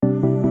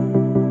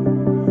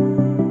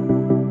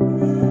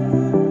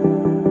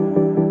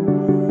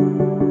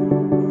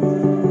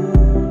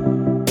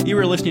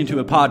listening to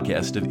a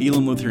podcast of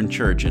Elam Lutheran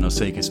Church in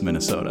Osakis,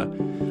 Minnesota.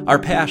 Our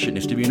passion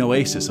is to be an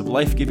oasis of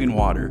life-giving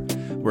water,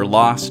 where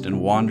lost and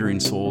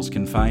wandering souls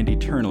can find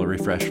eternal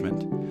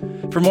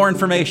refreshment. For more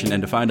information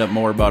and to find out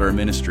more about our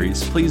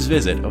ministries, please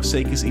visit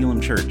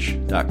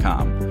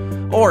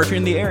osakiselamchurch.com. Or if you're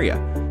in the area,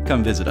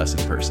 come visit us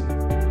in person.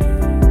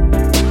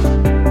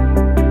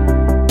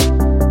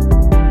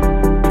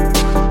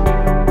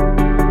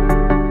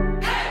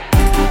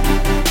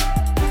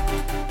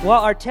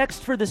 Well, our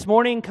text for this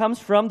morning comes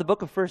from the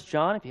book of 1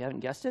 John, if you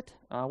haven't guessed it.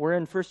 We're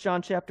in 1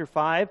 John chapter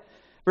 5,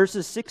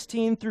 verses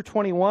 16 through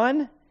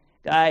 21.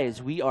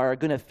 Guys, we are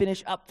going to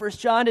finish up 1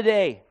 John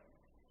today.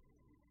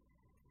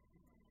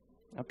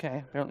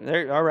 Okay,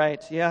 all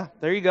right, yeah,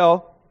 there you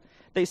go.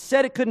 They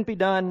said it couldn't be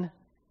done.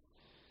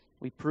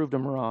 We proved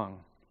them wrong.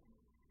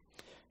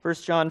 1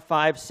 John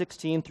 5,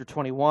 16 through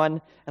 21.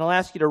 And I'll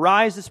ask you to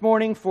rise this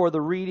morning for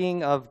the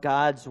reading of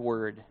God's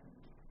Word.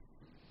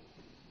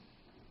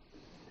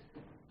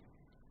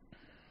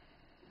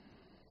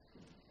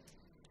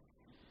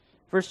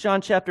 1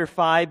 John chapter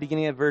 5,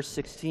 beginning at verse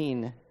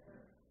 16,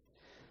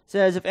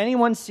 says, "If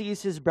anyone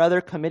sees his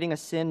brother committing a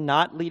sin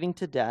not leading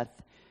to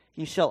death,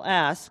 he shall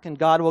ask, and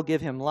God will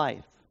give him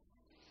life.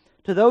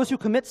 To those who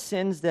commit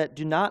sins that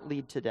do not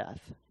lead to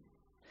death.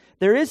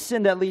 There is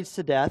sin that leads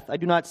to death. I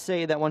do not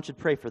say that one should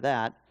pray for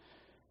that.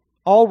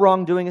 All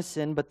wrongdoing is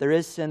sin, but there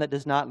is sin that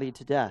does not lead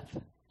to death.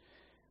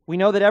 We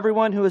know that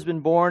everyone who has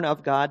been born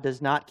of God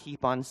does not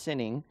keep on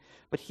sinning,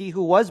 but he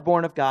who was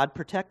born of God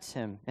protects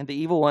him, and the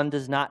evil one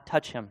does not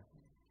touch him.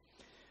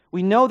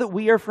 We know that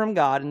we are from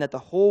God and that the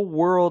whole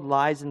world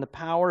lies in the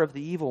power of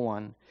the evil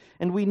one.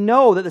 And we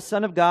know that the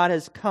Son of God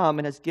has come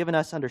and has given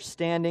us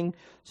understanding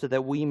so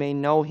that we may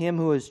know him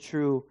who is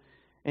true.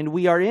 And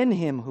we are in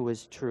him who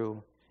is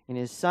true, in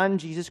his Son,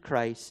 Jesus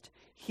Christ.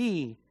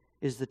 He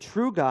is the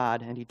true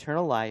God and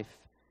eternal life.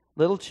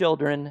 Little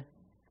children,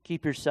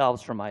 keep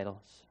yourselves from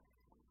idols."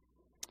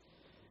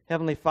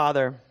 Heavenly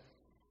Father,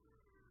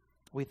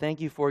 we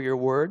thank you for your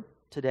word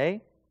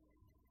today.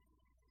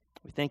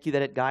 We thank you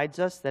that it guides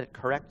us, that it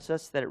corrects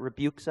us, that it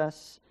rebukes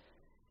us,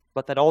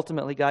 but that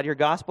ultimately, God, your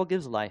gospel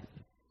gives life.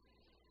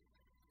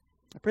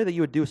 I pray that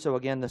you would do so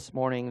again this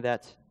morning,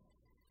 that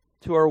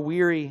to our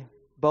weary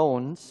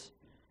bones,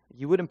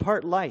 you would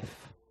impart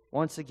life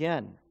once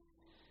again.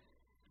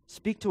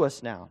 Speak to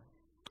us now.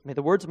 May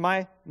the words of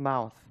my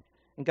mouth,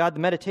 and God, the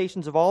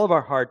meditations of all of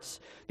our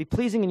hearts, be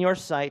pleasing in your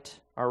sight,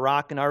 our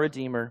rock and our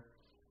Redeemer.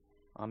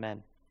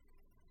 Amen.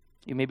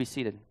 You may be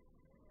seated.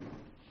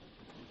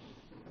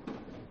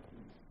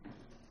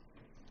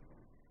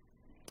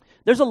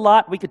 There's a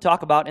lot we could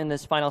talk about in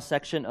this final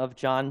section of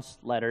John's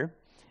letter.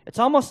 It's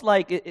almost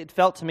like it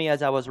felt to me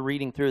as I was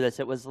reading through this.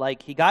 It was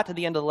like he got to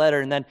the end of the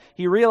letter and then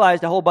he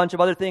realized a whole bunch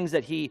of other things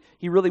that he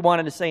really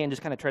wanted to say and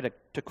just kind of tried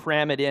to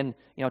cram it in,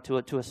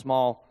 to a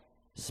small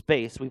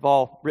space. We've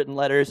all written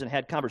letters and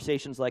had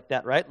conversations like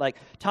that, right? Like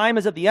time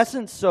is of the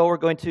essence, so we're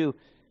going to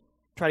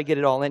try to get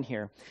it all in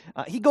here.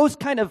 He goes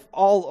kind of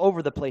all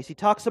over the place. He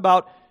talks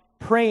about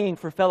praying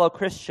for fellow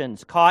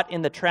Christians caught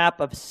in the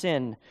trap of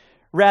sin,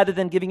 rather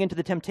than giving into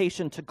the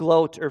temptation to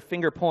gloat or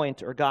finger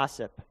point or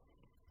gossip.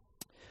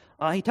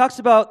 He talks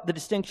about the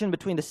distinction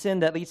between the sin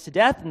that leads to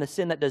death and the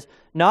sin that does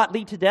not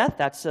lead to death.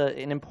 That's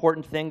an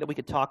important thing that we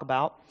could talk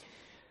about.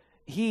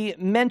 He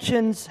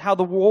mentions how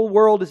the whole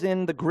world is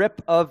in the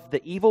grip of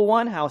the evil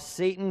one, how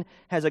Satan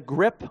has a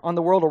grip on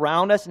the world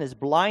around us and has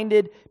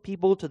blinded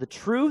people to the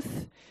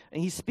truth.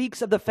 And he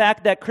speaks of the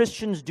fact that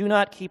Christians do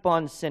not keep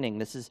on sinning.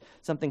 This is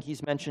something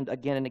he's mentioned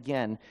again and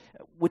again,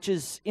 which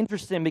is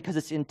interesting because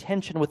it's in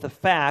tension with the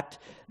fact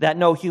that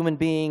no human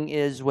being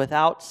is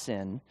without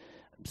sin.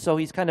 So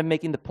he's kind of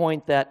making the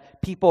point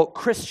that people,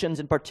 Christians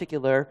in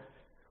particular,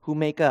 who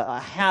make a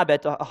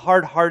habit, a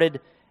hard-hearted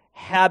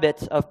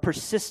habit of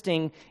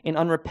persisting in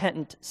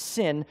unrepentant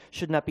sin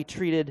should not be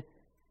treated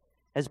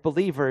as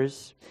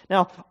believers.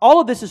 Now,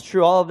 all of this is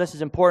true, all of this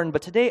is important,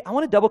 but today I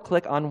want to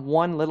double-click on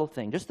one little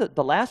thing, just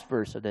the last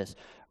verse of this.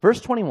 Verse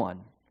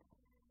 21.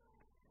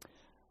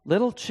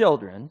 Little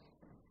children,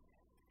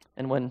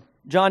 and when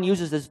John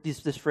uses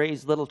this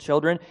phrase, little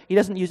children, he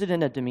doesn't use it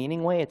in a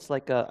demeaning way. It's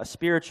like a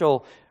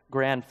spiritual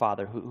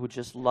grandfather who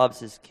just loves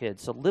his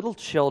kids. So little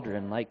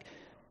children, like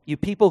you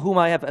people whom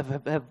I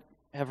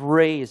have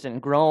raised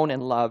and grown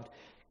and loved,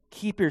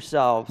 keep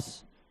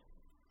yourselves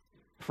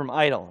from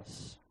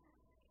idols.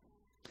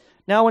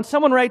 Now, when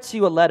someone writes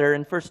you a letter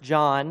in 1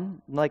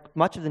 John, like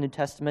much of the New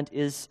Testament,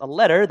 is a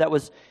letter that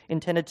was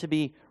intended to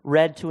be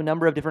read to a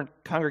number of different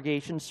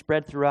congregations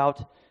spread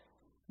throughout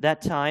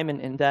that time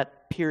and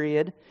that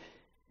period.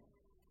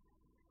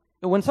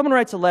 When someone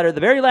writes a letter,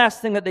 the very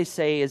last thing that they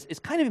say is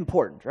kind of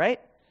important, right?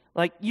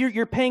 Like,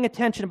 you're paying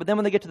attention, but then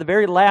when they get to the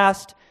very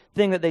last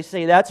thing that they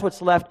say, that's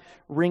what's left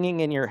ringing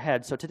in your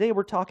head. So today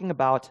we're talking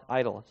about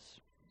idols.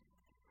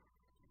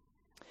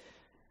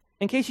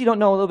 In case you don't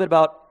know a little bit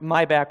about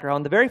my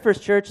background, the very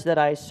first church that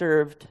I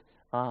served,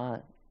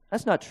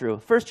 that's not true.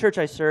 First church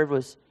I served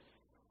was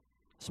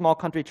a small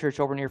country church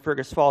over near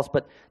Fergus Falls,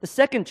 but the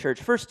second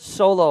church, first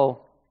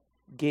solo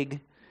gig,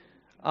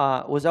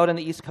 was out on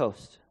the East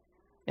Coast.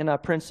 in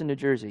Princeton, New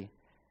Jersey.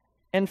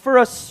 And for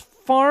a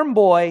farm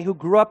boy who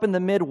grew up in the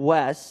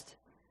Midwest,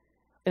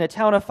 in a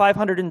town of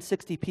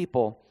 560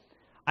 people,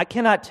 I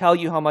cannot tell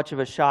you how much of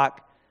a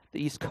shock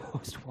the East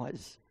Coast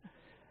was.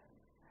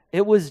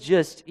 It was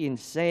just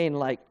insane.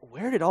 Like,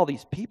 where did all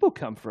these people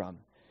come from?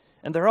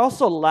 And they're all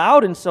so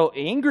loud and so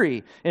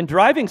angry and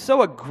driving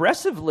so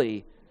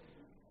aggressively.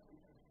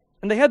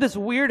 And they have this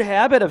weird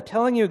habit of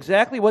telling you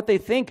exactly what they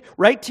think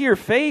right to your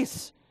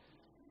face.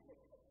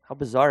 How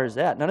bizarre is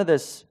that? None of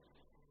this,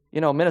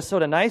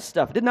 Minnesota nice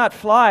stuff did not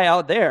fly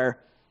out there.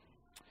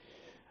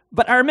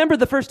 But I remember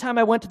the first time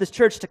I went to this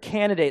church to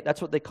candidate.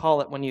 That's what they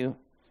call it when you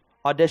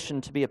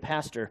audition to be a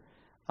pastor.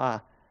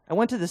 I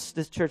went to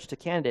this church to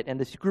candidate, and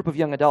this group of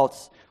young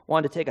adults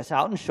wanted to take us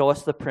out and show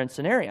us the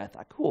Princeton area. I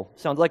thought, cool,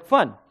 sounds like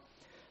fun.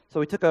 So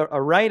we took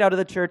a right out of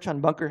the church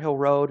on Bunker Hill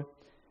Road,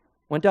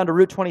 went down to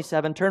Route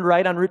 27, turned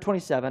right on Route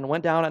 27,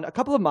 went down a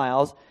couple of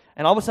miles,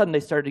 and all of a sudden they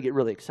started to get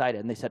really excited,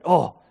 and they said,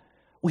 oh,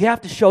 we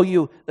have to show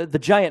you the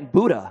giant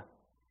Buddha.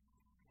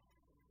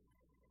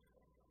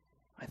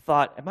 I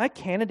thought, am I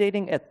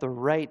candidating at the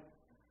right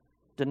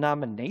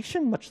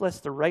denomination, much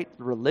less the right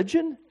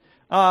religion?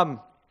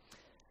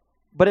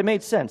 But it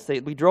made sense.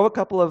 We drove a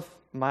couple of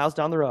miles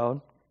down the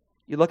road.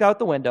 You look out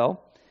the window,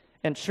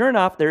 and sure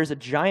enough, there's a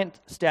giant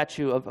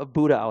statue of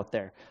Buddha out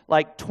there,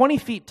 like 20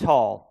 feet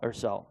tall or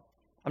so.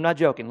 I'm not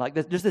joking. Like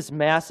just this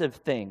massive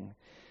thing.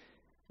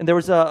 And there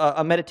was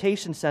a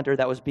meditation center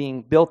that was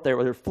being built there,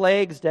 where there were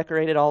flags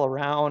decorated all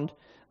around.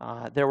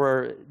 There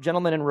were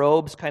gentlemen in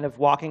robes kind of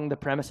walking the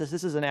premises.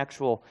 This is an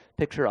actual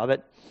picture of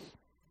it.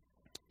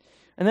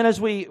 And then as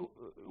we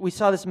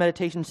saw this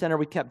meditation center,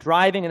 we kept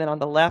driving, and then on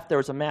the left there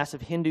was a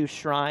massive Hindu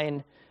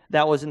shrine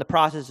that was in the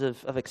process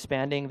of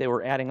expanding. They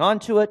were adding on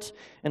to it,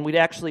 and we'd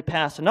actually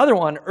passed another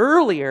one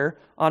earlier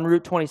on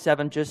Route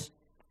 27, just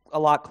a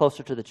lot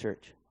closer to the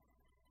church.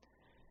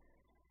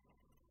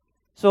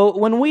 So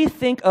when we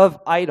think of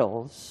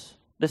idols,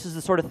 this is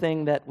the sort of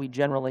thing that we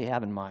generally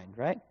have in mind,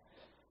 right?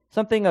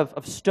 Something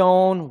of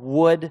stone,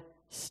 wood,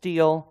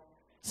 steel,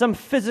 some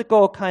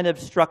physical kind of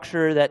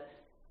structure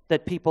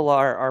that people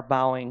are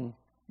bowing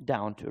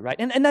down to, right?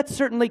 And that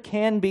certainly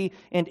can be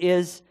and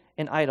is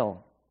an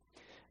idol.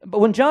 But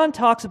when John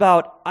talks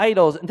about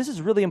idols, and this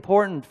is really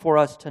important for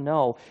us to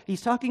know,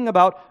 he's talking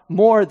about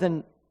more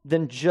than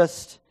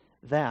just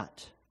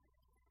that.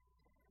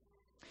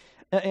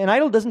 An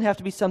idol doesn't have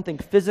to be something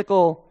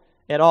physical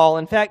at all.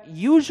 In fact,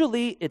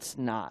 usually it's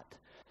not.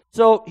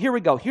 So here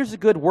we go. Here's a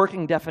good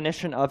working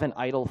definition of an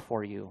idol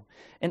for you.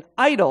 An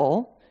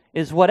idol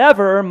is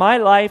whatever my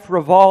life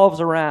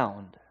revolves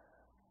around.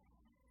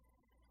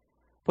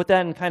 Put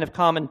that in kind of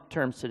common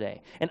terms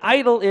today. An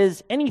idol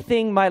is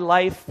anything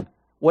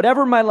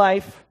whatever my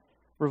life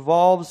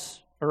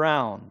revolves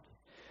around.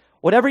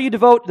 Whatever you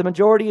devote the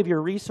majority of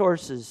your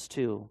resources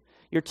to,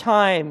 your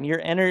time, your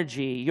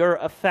energy, your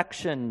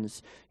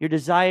affections, your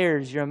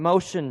desires, your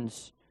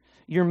emotions,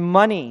 your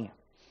money.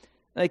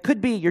 It could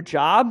be your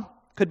job,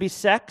 could be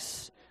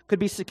sex, could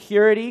be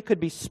security, could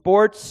be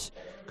sports,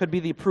 could be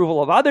the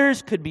approval of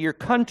others, could be your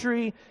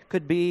country,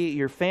 could be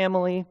your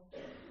family.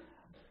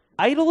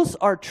 Idols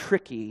are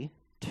tricky,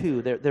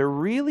 too. They're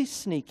really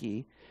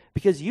sneaky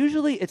because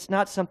usually it's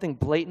not something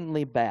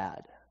blatantly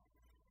bad.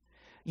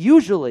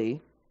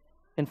 Usually,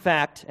 in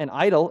fact, an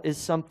idol is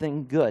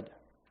something good.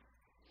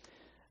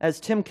 As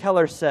Tim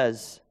Keller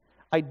says,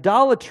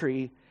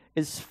 idolatry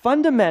is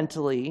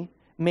fundamentally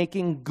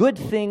making good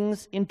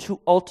things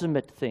into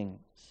ultimate things.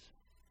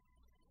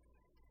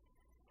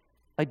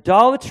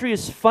 Idolatry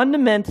is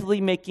fundamentally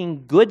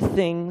making good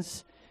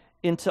things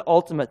into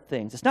ultimate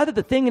things. It's not that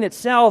the thing in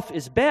itself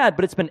is bad,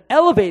 but it's been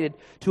elevated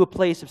to a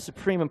place of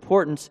supreme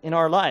importance in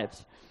our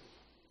lives.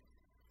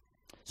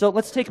 So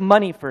let's take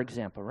money, for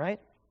example, right?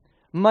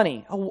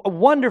 Money, a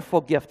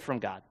wonderful gift from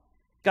God.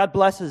 God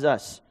blesses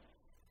us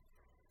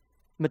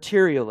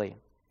materially.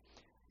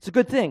 It's a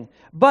good thing.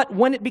 But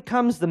when it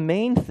becomes the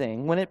main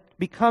thing, when it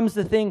becomes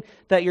the thing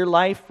that your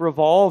life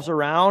revolves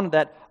around,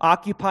 that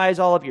occupies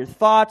all of your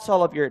thoughts,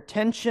 all of your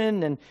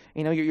attention, and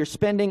you're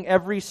spending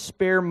every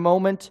spare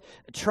moment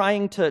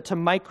trying to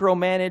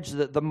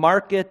micromanage the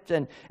market,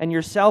 and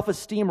your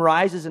self-esteem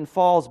rises and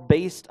falls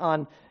based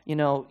on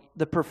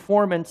the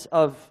performance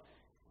of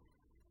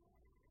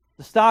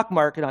the stock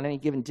market on any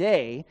given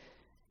day,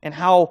 and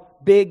how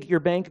big your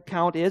bank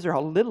account is or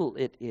how little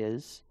it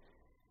is,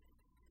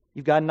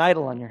 you've got an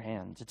idol on your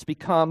hands. It's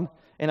become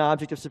an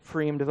object of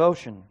supreme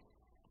devotion.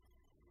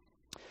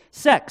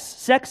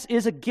 Sex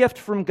is a gift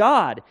from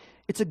God.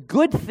 It's a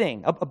good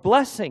thing, a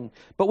blessing.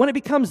 But when it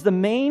becomes the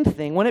main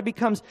thing, when it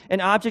becomes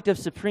an object of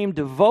supreme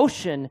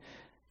devotion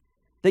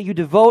that you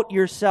devote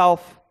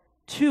yourself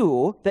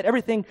to, that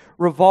everything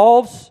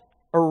revolves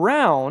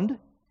around,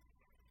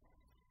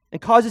 and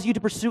causes you to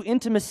pursue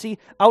intimacy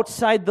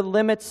outside the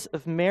limits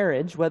of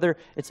marriage, whether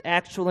it's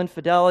actual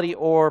infidelity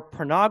or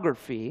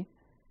pornography,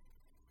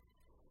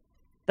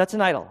 that's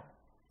an idol.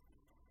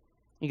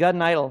 You got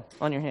an idol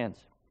on your hands.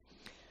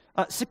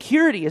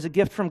 Security is a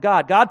gift from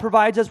God. God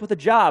provides us with a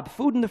job,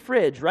 food in the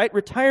fridge, right?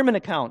 Retirement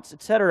accounts,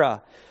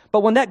 etc. But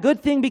when that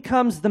good thing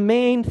becomes the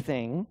main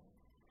thing,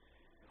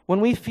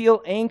 when we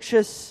feel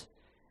anxious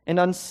and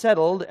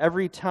unsettled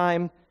every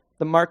time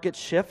the market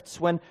shifts,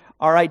 when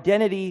our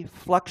identity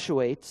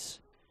fluctuates,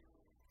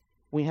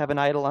 we have an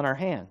idol on our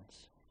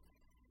hands.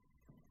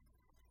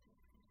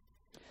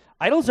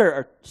 Idols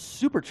are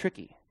super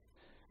tricky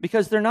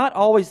because they're not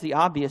always the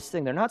obvious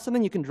thing. They're not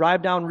something you can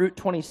drive down Route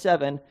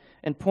 27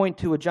 and point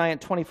to a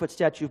giant 20-foot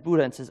statue of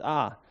Buddha and says,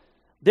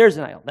 there's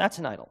an idol. That's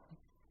an idol.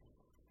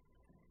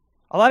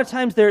 A lot of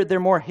times they're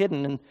more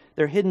hidden, and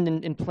they're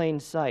hidden in plain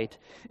sight.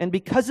 And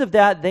because of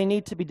that, they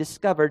need to be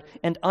discovered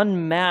and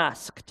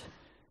unmasked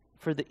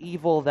for the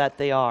evil that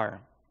they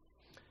are.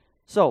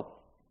 So,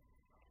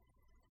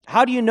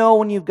 how do you know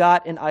when you've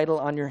got an idol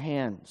on your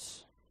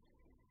hands?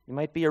 You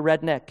might be a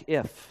redneck,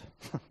 if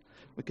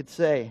we could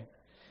say.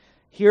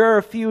 Here are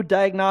a few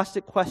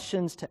diagnostic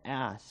questions to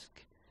ask.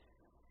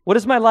 What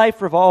does my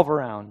life revolve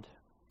around?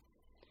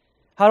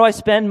 How do I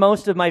spend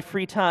most of my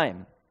free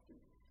time?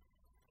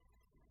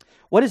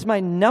 What is my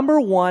number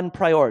one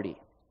priority?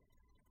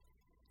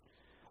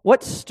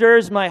 What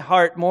stirs my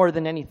heart more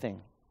than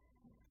anything?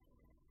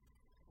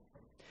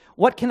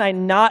 What can I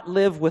not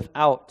live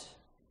without?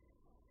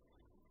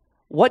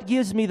 What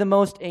gives me the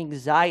most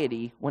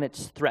anxiety when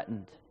it's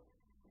threatened?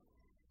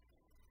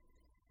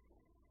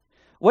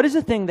 What is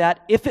the thing that,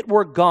 if it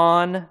were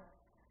gone,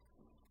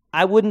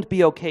 I wouldn't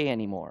be okay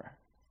anymore?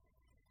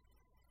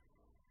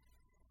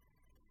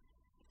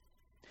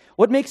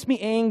 What makes me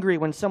angry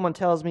when someone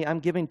tells me I'm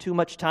giving too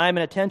much time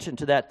and attention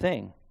to that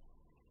thing?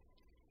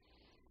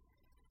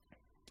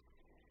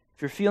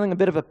 If you're feeling a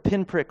bit of a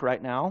pinprick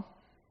right now,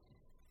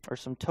 or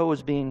some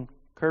toes being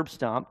curb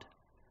stomped,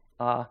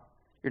 you're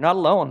not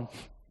alone.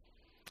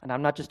 And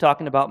I'm not just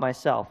talking about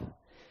myself.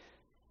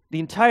 The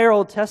entire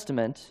Old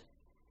Testament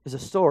is a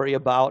story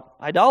about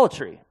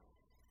idolatry.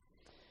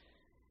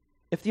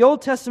 If the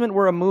Old Testament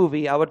were a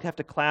movie, I would have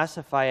to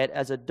classify it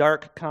as a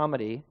dark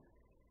comedy,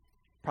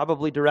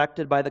 probably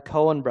directed by the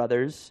Coen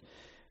brothers,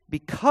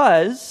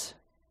 because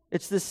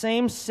it's the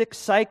same sick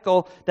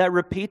cycle that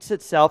repeats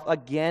itself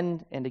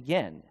again and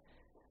again.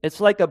 It's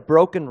like a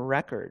broken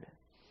record.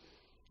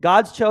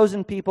 God's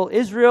chosen people,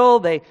 Israel,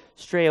 they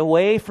stray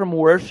away from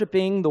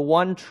worshiping the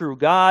one true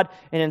God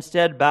and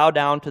instead bow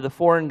down to the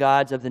foreign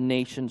gods of the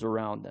nations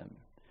around them.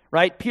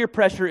 Right? Peer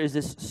pressure is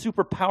this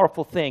super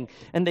powerful thing,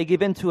 and they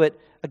give into it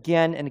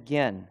again and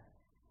again.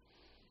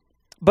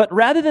 But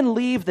rather than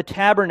leave the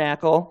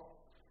tabernacle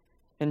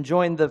and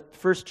join the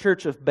first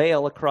church of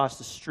Baal across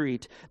the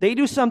street, they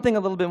do something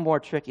a little bit more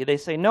tricky. They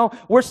say, no,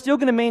 we're still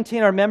going to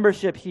maintain our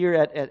membership here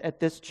at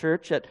this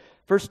church, at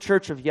First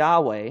Church of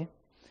Yahweh,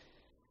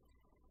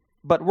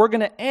 but we're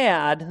going to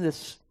add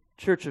this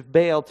Church of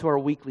Baal to our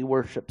weekly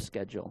worship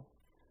schedule.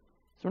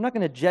 So we're not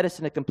going to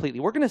jettison it completely.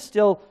 We're going to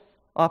still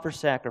offer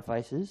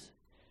sacrifices.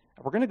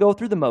 We're going to go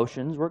through the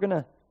motions. We're going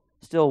to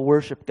still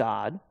worship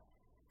God.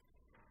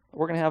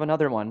 We're going to have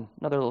another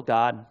little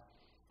God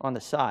on the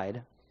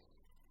side.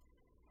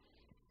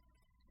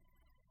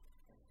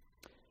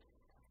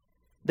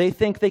 They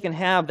think they can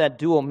have that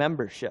dual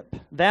membership.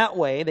 That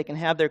way, they can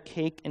have their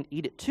cake and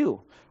eat it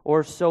too,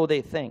 or so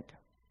they think.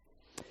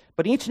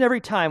 But each and every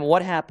time,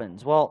 what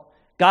happens? Well,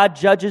 God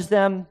judges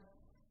them.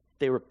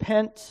 They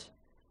repent.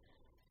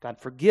 God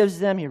forgives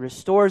them. He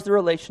restores the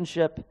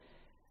relationship.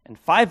 And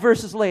 5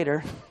 verses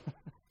later,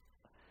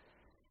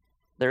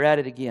 they're at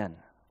it again.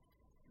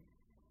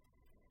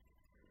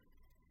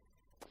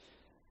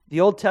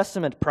 The Old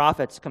Testament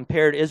prophets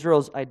compared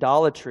Israel's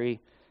idolatry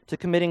to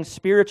committing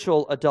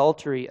spiritual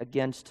adultery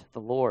against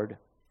the Lord.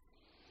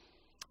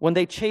 When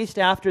they chased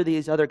after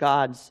these other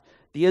gods,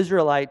 the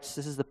Israelites,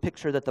 this is the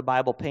picture that the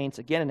Bible paints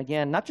again and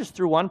again, not just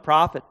through one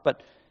prophet,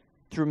 but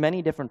through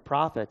many different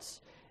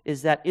prophets,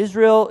 is that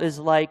Israel is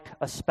like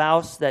a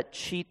spouse that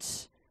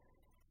cheats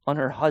on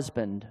her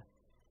husband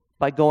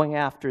by going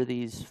after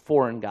these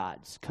foreign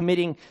gods,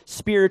 committing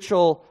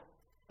spiritual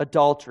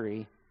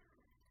adultery.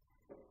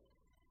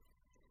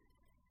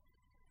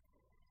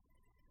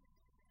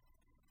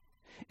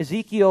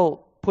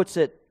 Ezekiel puts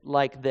it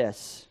like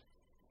this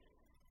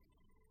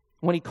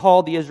when he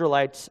called the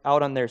Israelites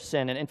out on their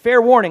sin. And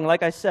fair warning,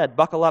 like I said,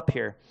 buckle up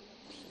here.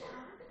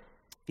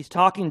 He's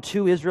talking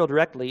to Israel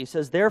directly. He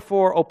says,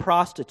 "Therefore, O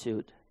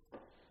prostitute,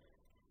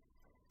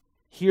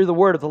 hear the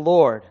word of the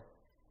Lord.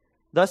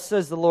 Thus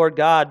says the Lord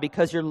God,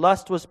 because your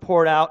lust was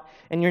poured out,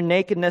 and your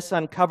nakedness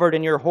uncovered,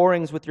 and your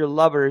whorings with your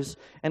lovers,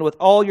 and with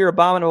all your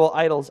abominable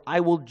idols,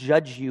 I will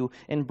judge you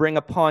and bring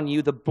upon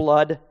you the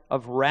blood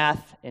of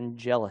wrath and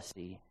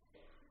jealousy."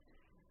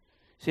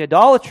 See,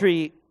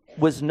 idolatry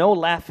was no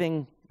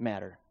laughing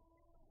matter.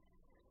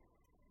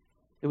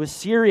 It was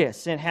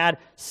serious and had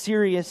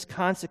serious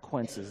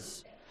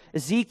consequences.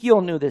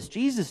 Ezekiel knew this,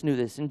 Jesus knew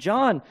this, and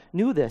John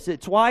knew this.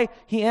 It's why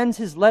he ends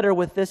his letter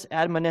with this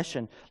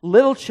admonition: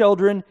 "Little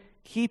children,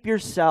 keep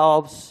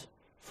yourselves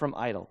from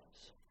idols."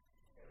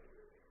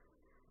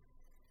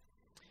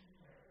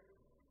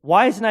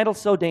 Why is an idol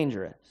so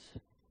dangerous?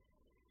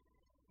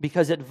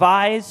 because it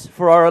vies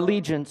for our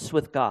allegiance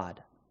with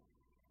God.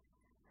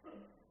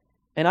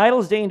 An idol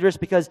is dangerous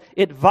because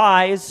it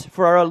vies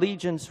for our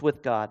allegiance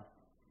with God.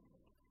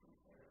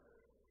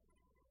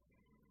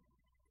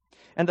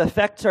 And the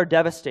effects are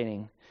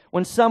devastating.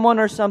 When someone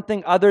or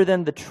something other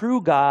than the true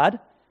God,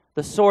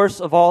 the source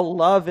of all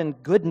love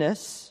and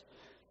goodness,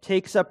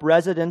 takes up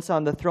residence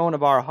on the throne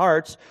of our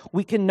hearts,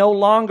 we can no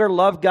longer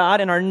love God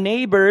and our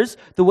neighbors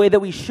the way that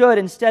we should.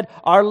 Instead,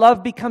 our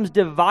love becomes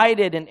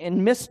divided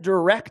and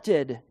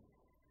misdirected.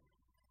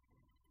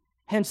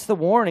 Hence the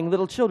warning,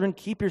 little children,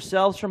 keep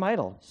yourselves from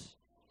idols.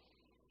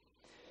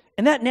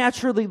 And that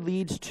naturally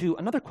leads to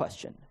another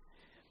question.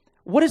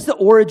 What is the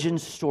origin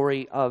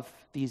story of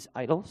these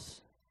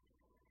idols?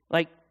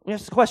 Like, we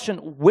ask the question,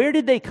 where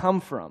did they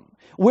come from?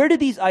 Where did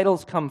these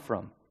idols come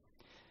from?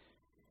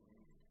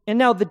 And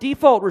now the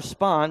default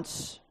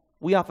response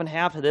we often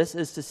have to this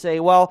is to say,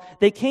 well,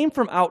 they came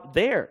from out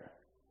there.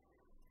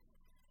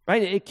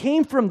 Right? It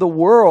came from the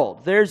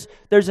world. There's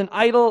an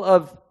idol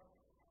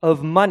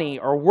of money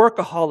or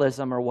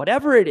workaholism or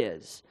whatever it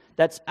is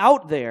that's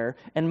out there,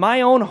 and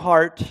my own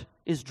heart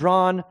is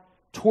drawn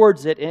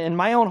towards it, and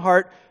my own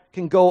heart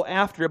can go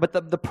after it.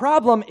 But the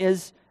problem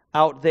is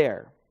out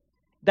there.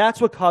 That's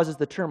what causes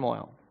the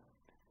turmoil.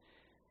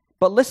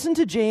 But listen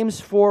to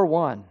James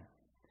 4:1.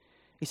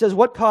 He says,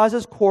 what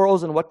causes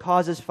quarrels and what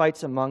causes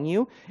fights among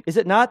you? Is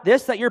it not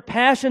this, that your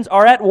passions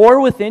are at war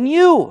within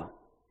you?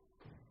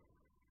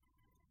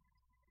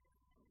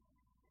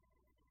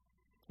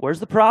 Where's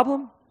the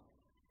problem?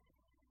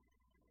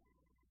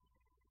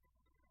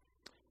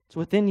 It's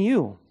within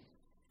you.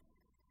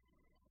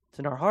 It's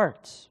in our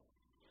hearts.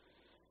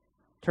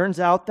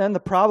 Turns out then the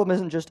problem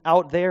isn't just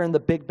out there in the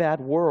big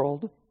bad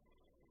world.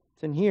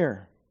 It's in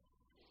here.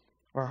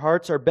 Our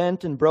hearts are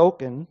bent and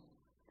broken.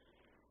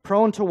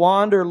 Prone to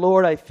wander,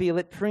 Lord, I feel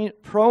it.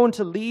 Prone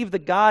to leave the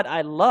God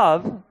I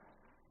love.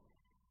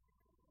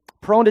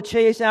 Prone to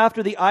chase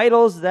after the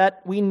idols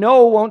that we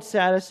know won't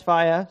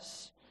satisfy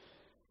us.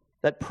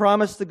 That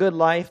promise the good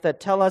life.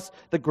 That tell us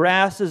the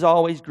grass is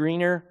always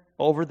greener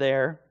over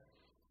there.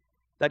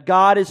 That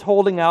God is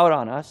holding out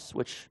on us,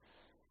 which,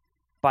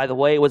 by the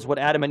way, was what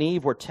Adam and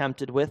Eve were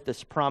tempted with,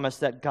 this promise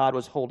that God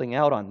was holding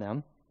out on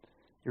them,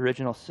 the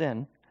original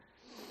sin.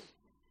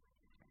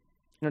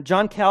 You know,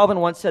 John Calvin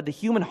once said, the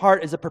human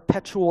heart is a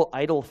perpetual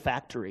idol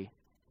factory.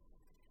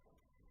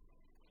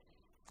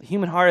 The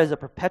human heart is a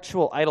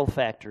perpetual idol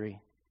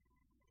factory.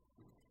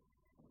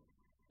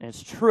 And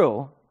it's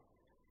true.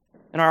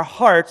 In our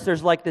hearts,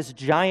 there's like this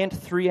giant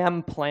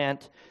 3M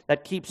plant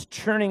that keeps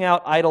churning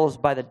out idols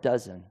by the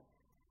dozen.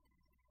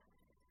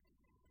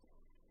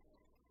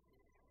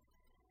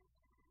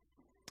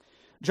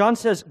 John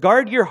says,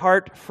 guard your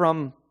heart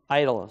from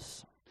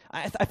idols.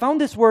 I found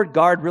this word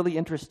guard really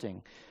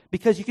interesting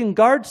because you can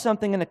guard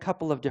something in a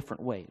couple of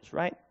different ways,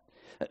 right?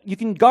 You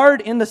can guard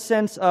in the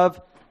sense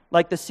of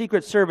like the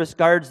Secret Service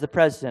guards the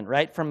president,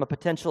 right, from a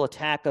potential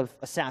attack of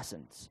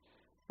assassins,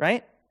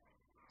 right?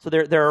 So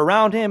they're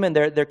around him and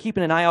they're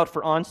keeping an eye out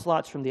for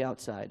onslaughts from the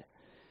outside.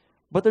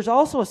 But there's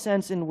also a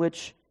sense in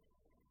which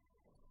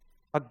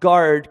a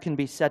guard can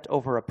be set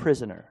over a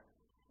prisoner.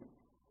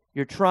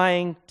 You're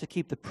trying to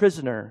keep the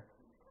prisoner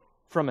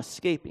from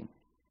escaping.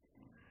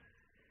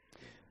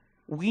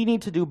 We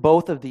need to do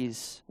both of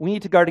these. We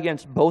need to guard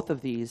against both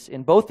of these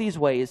in both these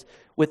ways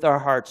with our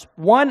hearts.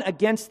 One,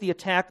 against the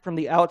attack from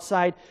the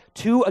outside.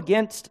 Two,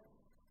 against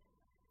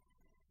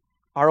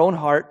our own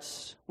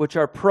hearts, which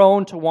are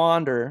prone to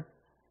wander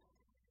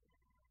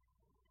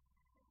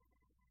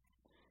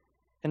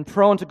and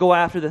prone to go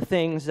after the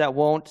things that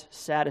won't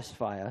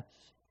satisfy us.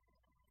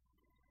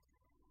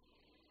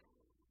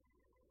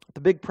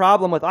 The big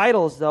problem with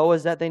idols, though,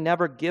 is that they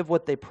never give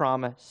what they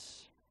promise.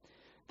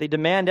 They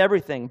demand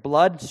everything,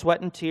 blood, sweat,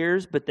 and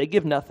tears, but they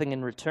give nothing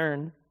in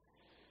return.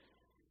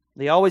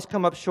 They always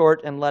come up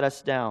short and let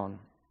us down.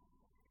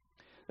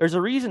 There's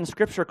a reason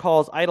Scripture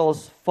calls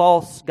idols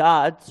false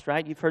gods,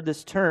 right? You've heard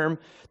this term.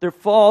 They're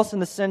false in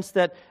the sense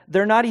that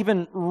they're not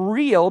even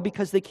real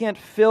because they can't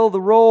fill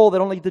the role that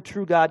only the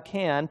true God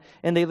can,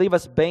 and they leave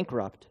us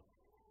bankrupt.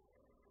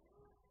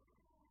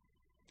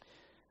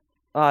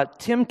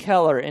 Tim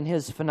Keller, in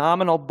his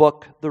phenomenal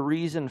book, The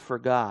Reason for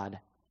God,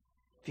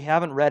 if you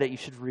haven't read it, you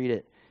should read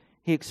it.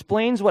 He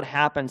explains what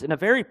happens in a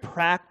very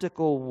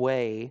practical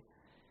way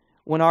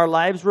when our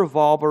lives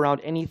revolve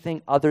around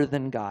anything other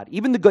than God,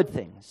 even the good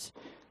things.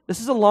 This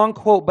is a long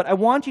quote, but I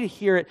want you to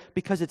hear it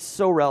because it's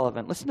so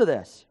relevant. Listen to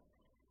this.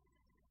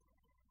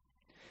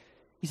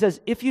 He says,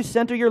 if you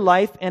center your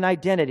life and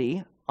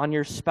identity on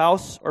your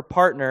spouse or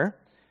partner,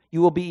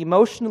 you will be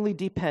emotionally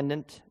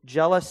dependent,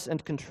 jealous,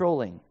 and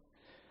controlling.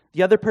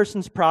 The other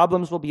person's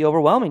problems will be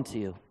overwhelming to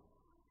you.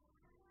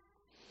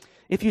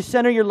 If you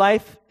center your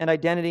life and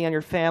identity on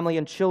your family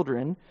and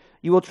children,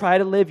 you will try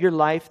to live your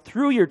life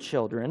through your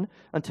children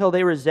until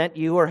they resent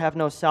you or have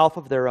no self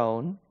of their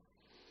own.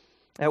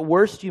 At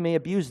worst, you may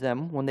abuse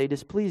them when they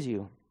displease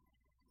you.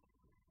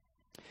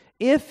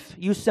 If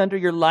you center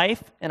your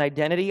life and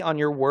identity on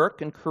your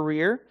work and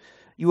career,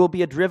 you will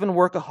be a driven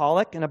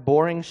workaholic and a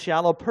boring,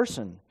 shallow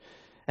person.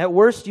 At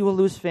worst, you will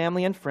lose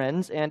family and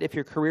friends, and if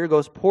your career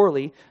goes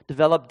poorly,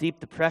 develop deep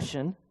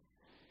depression.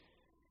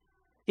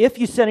 If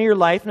you center your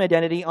life and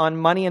identity on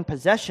money and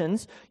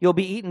possessions, you'll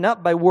be eaten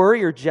up by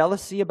worry or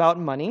jealousy about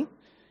money.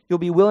 You'll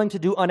be willing to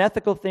do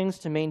unethical things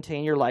to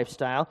maintain your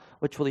lifestyle,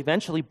 which will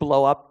eventually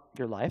blow up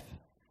your life.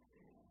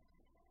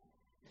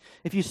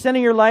 If you center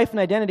your life and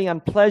identity on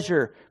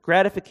pleasure,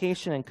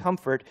 gratification, and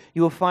comfort,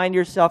 you will find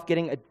yourself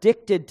getting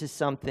addicted to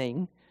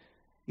something.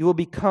 You will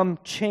become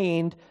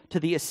chained to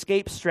the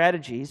escape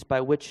strategies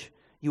by which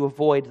you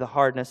avoid the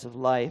hardness of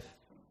life.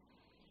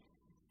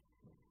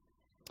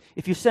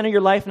 If you center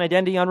your life and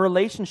identity on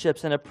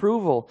relationships and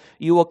approval,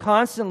 you will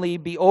constantly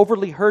be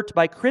overly hurt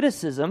by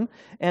criticism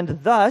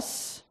and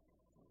thus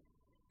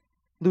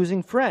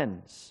losing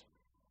friends.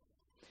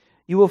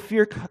 You will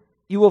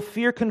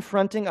fear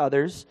confronting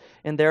others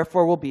and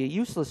therefore will be a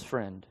useless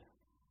friend.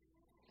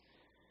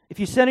 If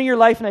you center your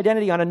life and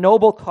identity on a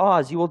noble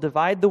cause, you will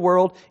divide the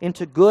world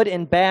into good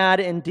and bad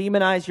and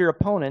demonize your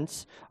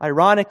opponents.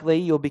 Ironically,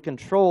 you'll be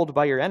controlled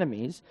by your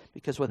enemies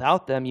because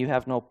without them you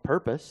have no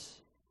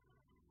purpose.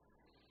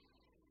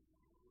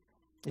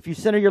 If you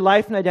center your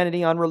life and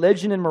identity on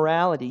religion and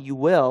morality, you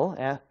will,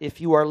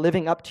 if you are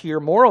living up to your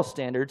moral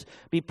standards,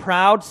 be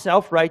proud,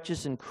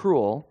 self-righteous, and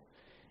cruel.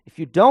 If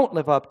you don't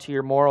live up to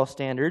your moral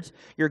standards,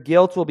 your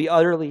guilt will be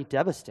utterly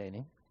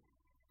devastating.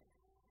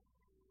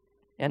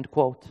 End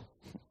quote.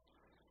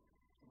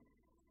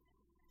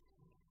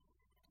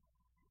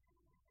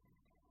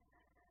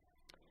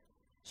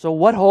 So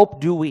what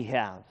hope do we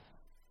have?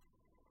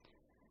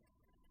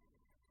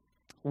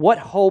 What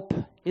hope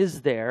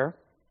is there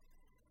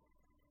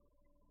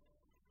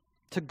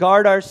to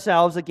guard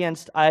ourselves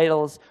against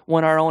idols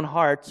when our own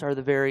hearts are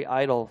the very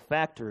idol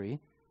factory?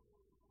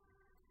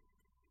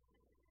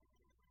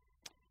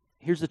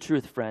 Here's the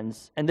truth,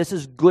 friends, and this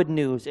is good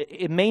news.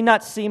 It may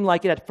not seem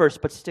like it at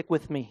first, but stick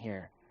with me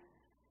here.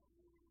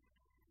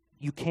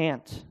 You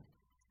can't.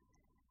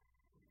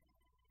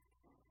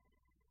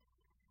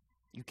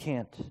 You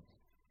can't.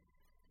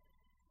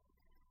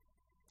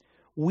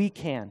 We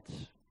can't.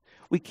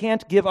 We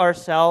can't give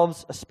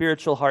ourselves a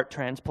spiritual heart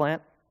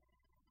transplant.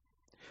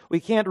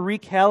 We can't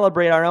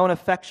recalibrate our own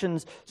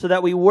affections so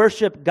that we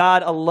worship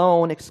God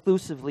alone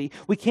exclusively.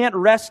 We can't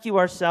rescue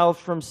ourselves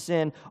from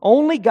sin.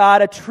 Only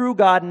God, a true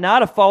God,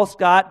 not a false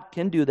God,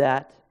 can do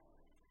that.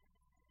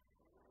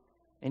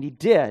 And He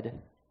did.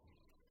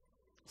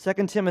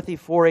 2 Timothy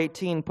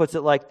 4:18 puts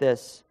it like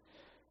this: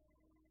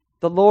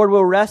 "The Lord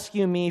will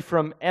rescue me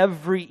from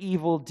every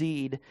evil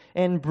deed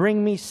and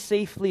bring me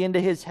safely into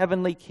His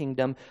heavenly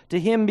kingdom. To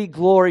Him be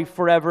glory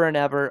forever and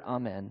ever.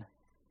 Amen."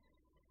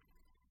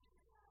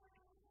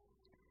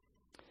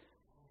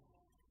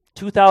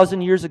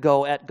 2,000 years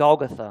ago at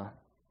Golgotha,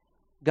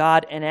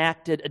 God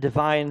enacted a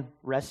divine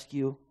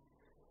rescue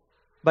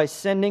by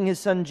sending His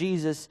Son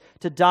Jesus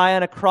to die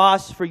on a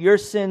cross for your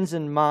sins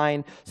and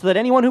mine, so that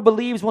anyone who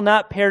believes will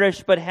not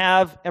perish but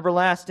have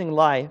everlasting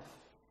life.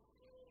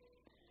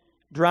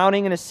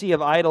 Drowning in a sea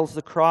of idols,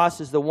 the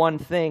cross is the one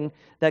thing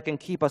that can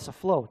keep us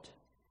afloat.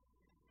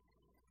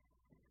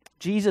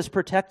 Jesus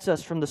protects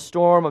us from the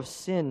storm of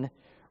sin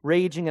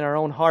raging in our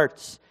own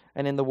hearts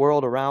and in the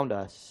world around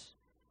us,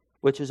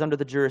 which is under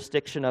the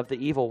jurisdiction of the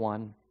evil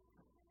one.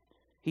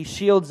 He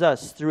shields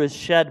us through His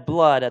shed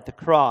blood at the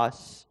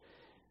cross,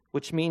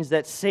 which means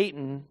that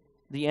Satan,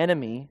 the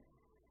enemy,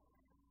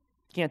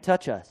 can't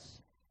touch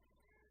us.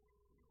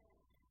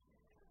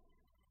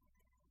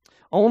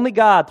 Only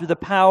God, through the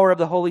power of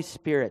the Holy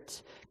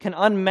Spirit, can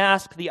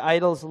unmask the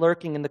idols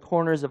lurking in the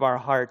corners of our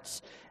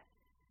hearts.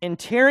 And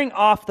tearing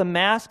off the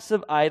masks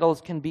of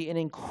idols can be an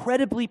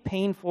incredibly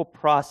painful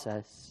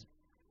process.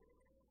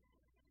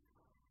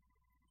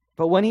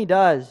 But when He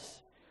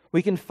does,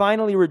 we can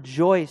finally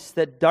rejoice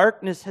that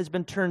darkness has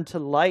been turned to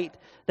light,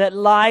 that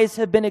lies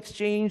have been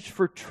exchanged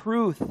for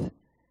truth,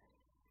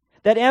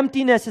 that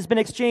emptiness has been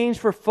exchanged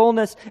for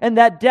fullness, and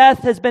that death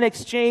has been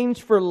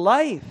exchanged for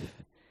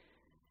life.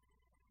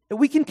 That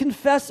we can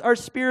confess our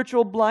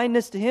spiritual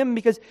blindness to Him,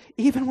 because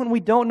even when we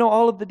don't know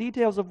all of the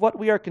details of what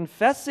we are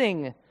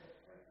confessing,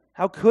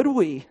 how could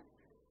we?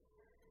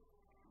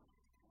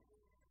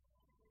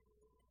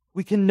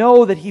 We can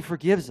know that He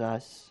forgives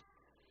us,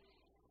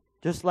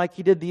 just like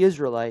He did the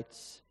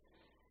Israelites,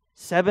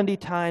 70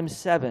 times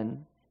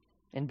 7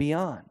 and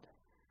beyond,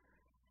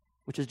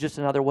 which is just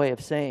another way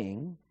of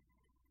saying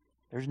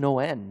there's no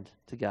end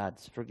to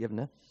God's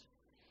forgiveness.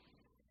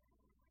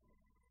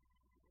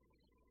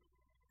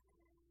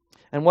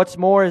 And what's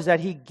more is that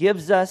He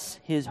gives us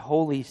His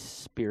Holy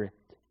Spirit.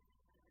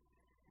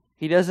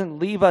 He doesn't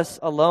leave us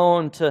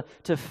alone to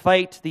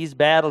fight these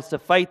battles, to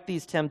fight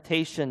these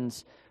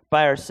temptations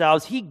by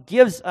ourselves. He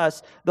gives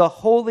us the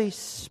Holy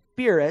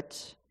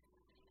Spirit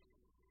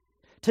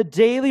to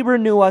daily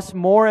renew us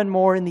more and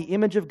more in the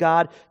image of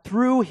God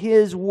through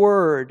His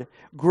Word,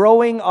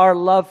 growing our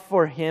love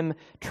for Him,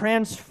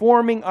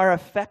 transforming our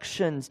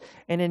affections,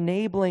 and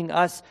enabling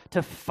us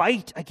to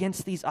fight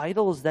against these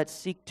idols that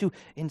seek to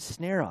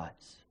ensnare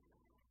us.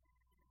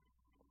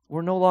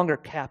 We're no longer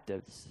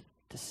captives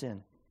to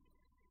sin.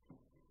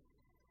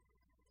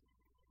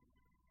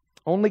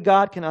 Only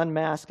God can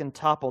unmask and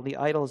topple the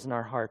idols in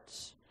our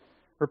hearts,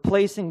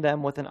 replacing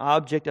them with an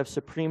object of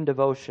supreme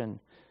devotion,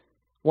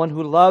 one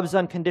who loves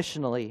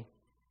unconditionally,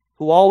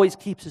 who always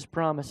keeps his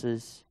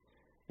promises,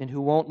 and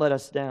who won't let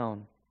us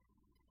down.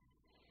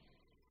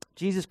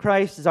 Jesus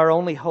Christ is our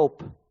only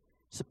hope,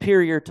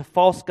 superior to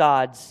false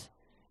gods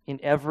in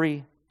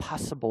every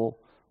possible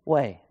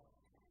way.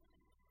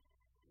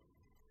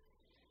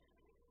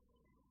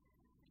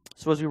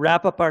 So as we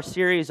wrap up our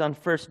series on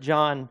 1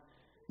 John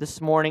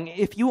this morning,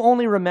 if you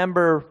only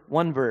remember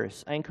one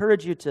verse, I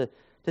encourage you to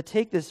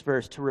take this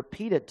verse, to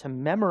repeat it, to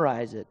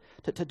memorize it,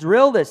 to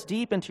drill this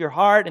deep into your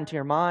heart, into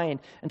your mind,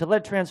 and to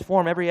let it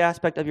transform every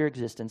aspect of your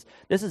existence.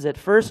 This is it,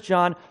 1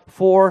 John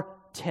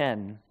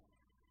 4:10.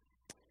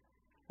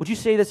 Would you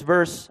say this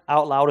verse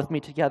out loud with me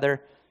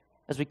together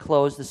as we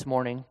close this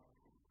morning?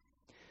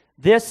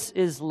 This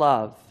is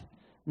love,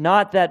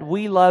 not that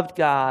we loved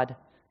God,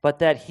 but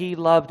that He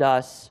loved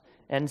us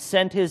and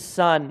sent His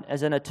Son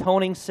as an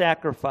atoning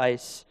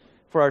sacrifice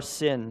for our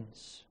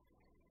sins.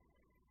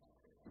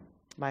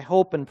 My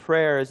hope and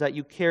prayer is that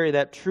you carry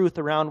that truth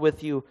around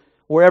with you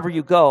wherever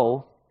you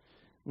go,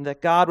 and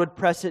that God would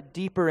press it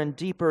deeper and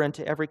deeper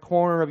into every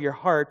corner of your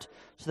heart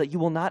so that you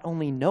will not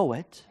only know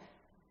it,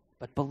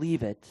 but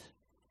believe it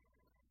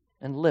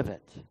and live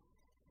it.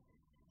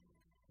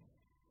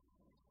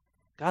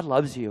 God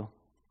loves you.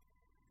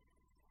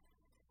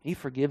 He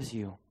forgives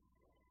you.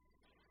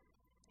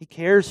 He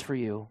cares for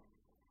you.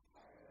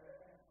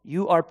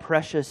 You are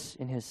precious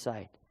in His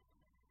sight.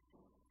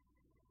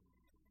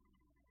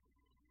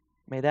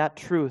 May that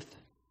truth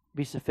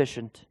be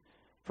sufficient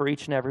for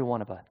each and every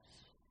one of us.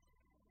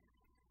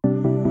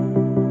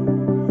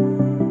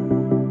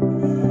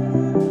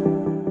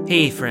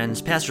 Hey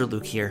friends, Pastor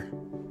Luke here.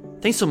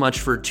 Thanks so much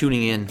for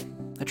tuning in.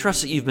 I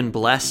trust that you've been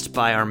blessed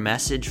by our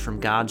message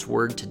from God's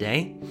Word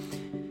today.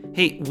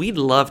 Hey, we'd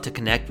love to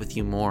connect with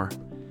you more.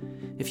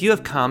 If you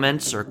have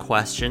comments or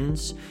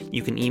questions,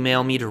 you can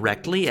email me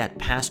directly at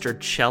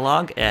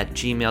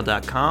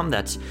pastorkjolhaug@gmail.com.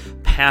 That's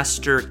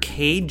Pastor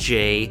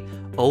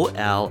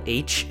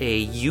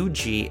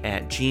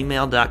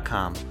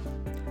KJOLHAUG@gmail.com.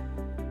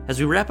 As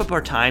we wrap up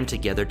our time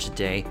together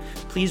today,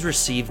 please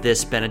receive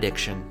this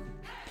benediction.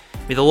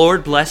 May the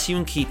Lord bless you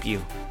and keep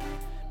you.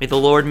 May the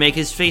Lord make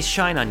His face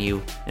shine on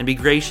you and be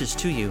gracious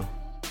to you.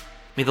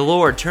 May the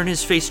Lord turn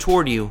His face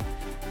toward you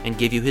and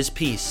give you His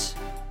peace.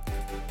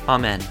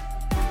 Amen.